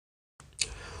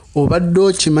obadde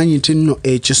okimanyi nti nno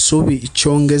ekisubi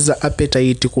kyongeza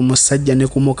appetite ku musajja ne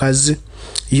ku mukazi?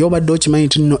 Yo obadde okimanyi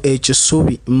nti nno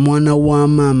ekisubi mwana wa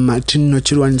maama nti nno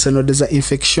kirwanyisa endwadde za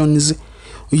infections?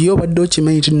 Yo obadde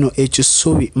okimanyi nti nno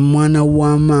ekisubi mwana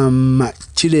wa maama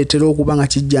kireetera okuba nga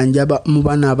kijjanjaba mu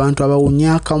bana abantu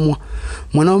abawunya akamwa?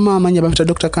 Mwana wa maama manya bamita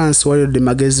Dr. Kansi Walide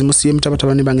Magezi musiye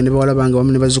mutabatabani bange ne bawala bange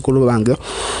wamu ne bazzukulu bange.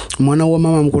 Mwana wa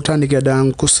maama mukutandikira ddala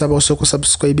nkusaba osooka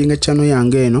subscribinga channel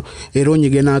yange eno era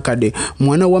onyige n'akade.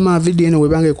 Mwana wa maama video eno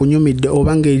webanga ekunyumidde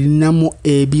oba nga erinamu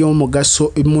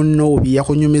eby'omugaso munno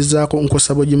byakunyumizaako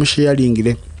nkusaba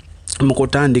ogimusharingire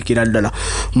mukutandikira ddala.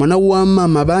 Mwana wa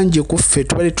maama bangi kuffe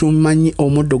tubale tumanyi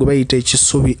omuddo gwe bayita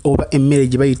ekisubi oba emmere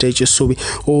gye bayita ekisubi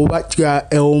oba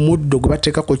omuddo gwe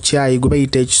bateeka ku caayi gwe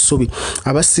bayita ekisubi.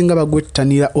 Abasinga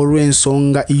bagwettanira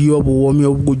olw'ensonga y'obuwoomi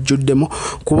obugujjuddemu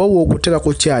kuba w'oguteeka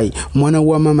ku caayi mwana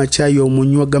wa maama caayi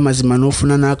omunywa gamazima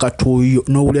n'ofuna n'akatuuyo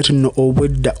n'owulira ti nno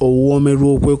obwedda obuwoome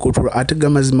lw'okwekutula ate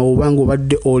gamazima obanga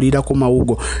obadde oliirako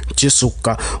mawugo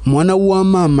kisukka. Mwana wa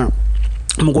maama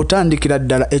mukutandikira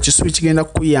ddala ekisubi kigenda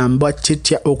kuyamba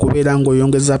kitya okubeera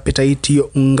ng'oyongeza appetite yo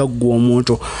nga ggwe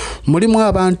omuntu. Mulimu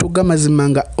abantu gamazima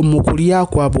nga mu kulya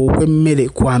kwabwe okw'emmere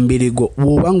kwa mbirigo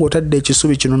bw'oba ng'otadde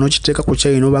ekisubi kino n'okiteeka ku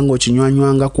caayi n'oba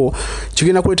ng'okinywanywangako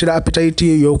kigenda kuleetera appetite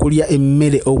yo y'okulya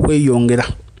emmere okweyongera.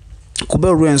 Kuba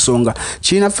olw'ensonga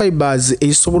kirina fibers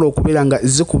ezisobola okubeera nga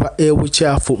zikuba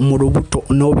obukyafu mu lubuto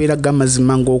n'obeera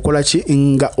gamazima ng'okola ki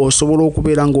nga osobola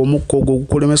okubeera ng'omukka ogwo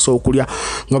gukulemesa okulya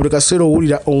nga buli kaseera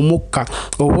owulira omukka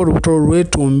oba olubuto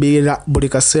lwetumbiira buli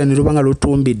kaseera ne luba nga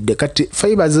lutumbidde. Kati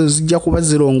fibers zijja kuba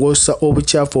zirongoosa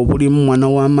obukyafu obulimu mwana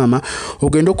wa maama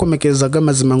ogenda okukomekeza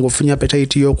gamazima ng'ofunya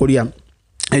appetite y'okulya.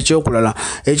 Ekyokulala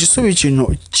ekisubi kino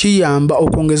kiyamba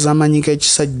okwongeza amaanyi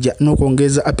g'ekisajja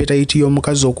n'okwongeza appetite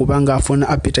y'omukazi okuba ng'afuna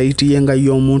appetite ye nga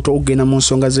y'omuntu okugenda mu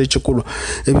nsonga z'ekikulu.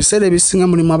 Ebiseera ebisinga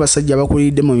mulimu abasajja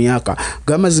abakulidde mu myaka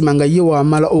gamazima nga ye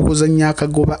wamala okuzannya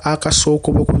akagoba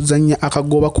akasooka oba okuzannya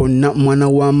akagoba konna mwana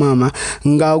wa maama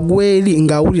ng'agweri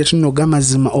ng'awulira ti nno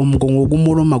gamazima omugongo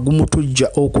gumuluma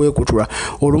gumutujja okwekutula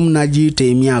olumu n'agiyita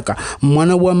emyaka.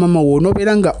 Mwana wa maama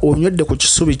w'onoobeera nga onywedde ku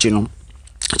kisubi kino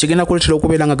kigenda kuleetera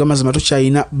okubeera nga gamazima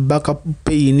tukyalina backup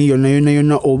pain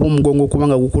yonna oba omugongo okuba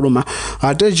nga gukuluma.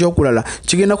 Ate ekyokulala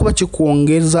kigenda kuba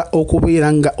kikwongeza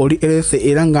okubeera nga oli healthy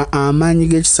era nga amaanyi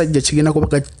g'ekisajja kigenda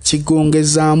kuba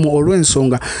kigongezaamu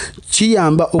olw'ensonga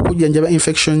kiyamba okujjanjaba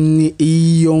infection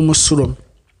y'omusulo.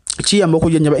 Kiyamba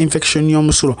okujjanjaba infection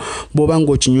y'omusulo bw'oba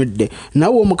ng'okinywedde.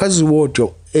 Nawe omukazi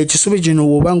wootyo ekisubi kino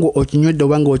bw'oba ng'okinywedde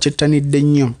oba ng'okyettanidde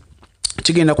nnyo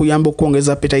kigenda kuyamba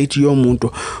okwongeza appetite y'omuntu.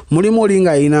 Mulimu oli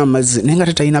nga alina amazzi naye nga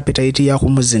tetalina appetite ya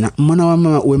kumuzina. Mwana wa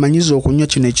maama weemanyiza okunywa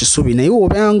kino ekisubi naye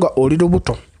obeera nga oli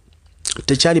lubuto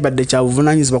tekyali badde kya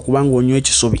buvunaanyizibwa kubanga onywa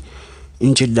ekisubi.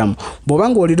 Nkiddamu bw'oba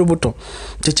nga oli lubuto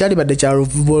tekyali badde kya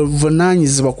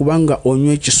buvunaanyizibwa kubanga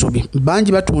onywa ekisubi.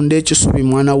 Bangi batunda ekisubi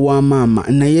mwana wa maama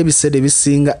naye ebiseera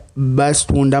ebisinga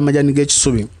batunda amajani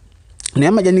g'ekisubi naye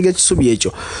amajani g'ekisubi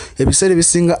ekyo ebiseera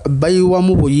ebisinga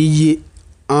bayiwamu buyiyi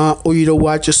oyiro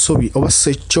wa kisubi oba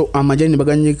sekyo amajani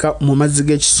baganyika mu mazzi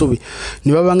g'ekisubi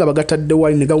ne babanga bagatadde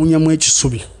wali ne gawunyamu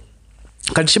ekisubi.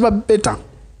 Kati kiba beta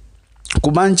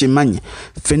kuba nkimanyi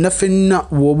ffenna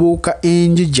bw'obuuka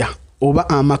enjija oba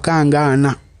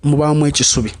amakangaana mubaamu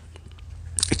ekisubi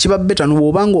kiba beta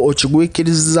n'obwoba nga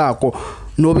okigwikirizaako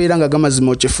n'obeera nga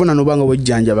gamazima okifuna n'oba nga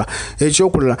bwejjanjaba.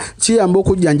 Ekyokulala kiyamba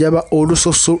okujjanjaba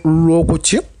olususu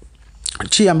lw'okuki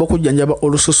kiyamba okujjanjaba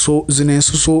olususu zino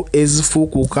ensusu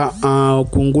ezifuukuuka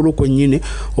kungulu kwennyini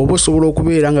oba osobola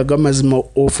okubeera nga gamazima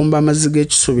ofumba amazzi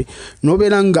g'ekisubi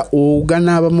n'obeera nga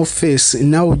oganaaba mu feesi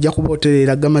naawe ojja kuba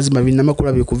otereera gamazima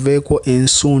binnamakula bikuveeko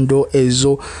ensundo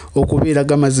ezo okubeera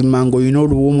gamazima ng'olina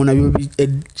oluwumu nabyo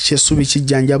ekisubi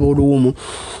kijjanjaba oluwumu.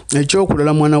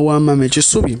 Ekyokulala mwana wa maama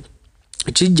ekisubi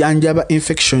kijjanjaba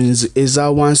infections eza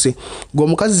wansi.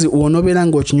 Ng'omukazi w'onoobeera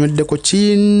ng'okinyweddeko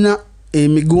kiyina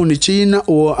emigundi kirina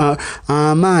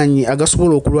amaanyi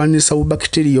agasobola okulwanisa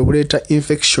bubakiteria obuleeta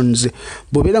infections.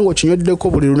 Bw'obeera ng'okinyweddeko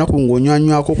buli lunaku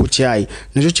ng'onywanywako ku caayi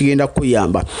nakyo kigenda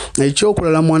kukuyamba.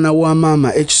 Ekyokulala mwana wa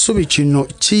maama ekisubi kino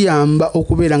kiyamba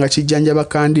okubeera nga kijjanjaba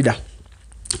kandida.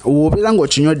 Bw'obeera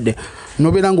ng'okinywedde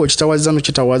n'obeera ng'okitawaza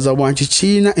n'okitawaza bwanki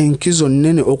kirina enkizo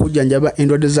nnene okujjanjaba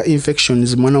endwadde za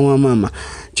infections mwana wa maama.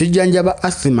 Kijjanjaba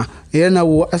asthma era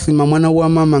nawe asthma mwana wa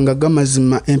maama nga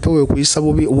gamazima empewo ekuyisa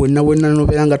bubi wenna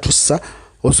n'obeera nga tussa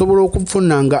osobola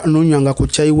okufuna nga n'onywanga ku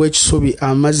caayi w'ekisubi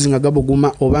amazzi nga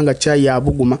gabuguma oba nga caayi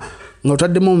abuguma nga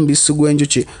otaddemu omubisi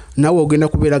gw'enjuki nawe ogenda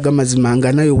kubeera gamazima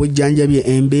nga nawe wejjanjabye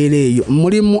embeera eyo.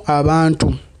 Mulimu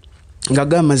abantu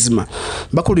ngaga mazima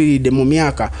bakuliride mu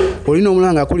myaka olina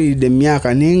omulanga akuliride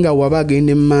myaka nenga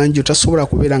wabagende manju tasobola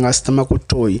kubeera nga asitama ku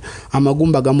toyi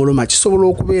amagumba gamuluma kisobola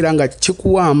okubeera nga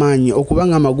kikuwa amaanyi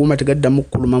okubanga amagumba tegaddamu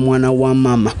kuluma mwana wa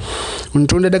mama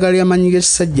ntunde dagali amanyi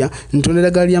g'ekisajja ntunde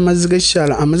dagali amazzi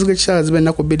g'ekikyala amazzi g'ekikyala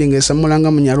zibeera ku bidding esamulanga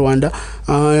mu Nyarwanda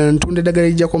ntunde dagali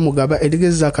ejjako mugaba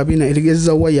erigeza akabina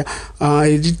erigeza waya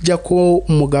erijjako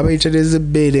mugaba itereze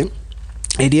bbeere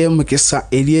ery'omukisa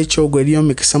ery'ekyogo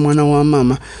ery'omukisa mwana wa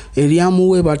mama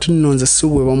eryamuweebwa tunnonze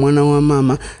siweebwa mwana wa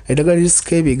mama eddagala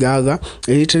lisika ebigaaga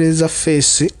eritereza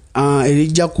feesi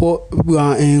erijjako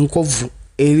enkovu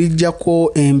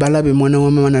erijjako embalabe mwana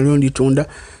wa mama nalyo nditunda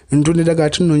ntunda eddagala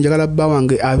tunno njagala bba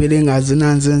wange abeere nga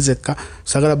azina nze nzekka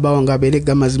sagala bba wange abeere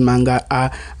gamazima nga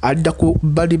adda ku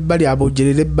bbali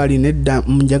abogerere ebbali nedda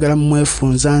njagala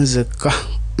mwefunza nzekka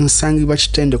nsangibwa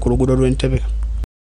Kitende ku luguudo lw'Entebbe.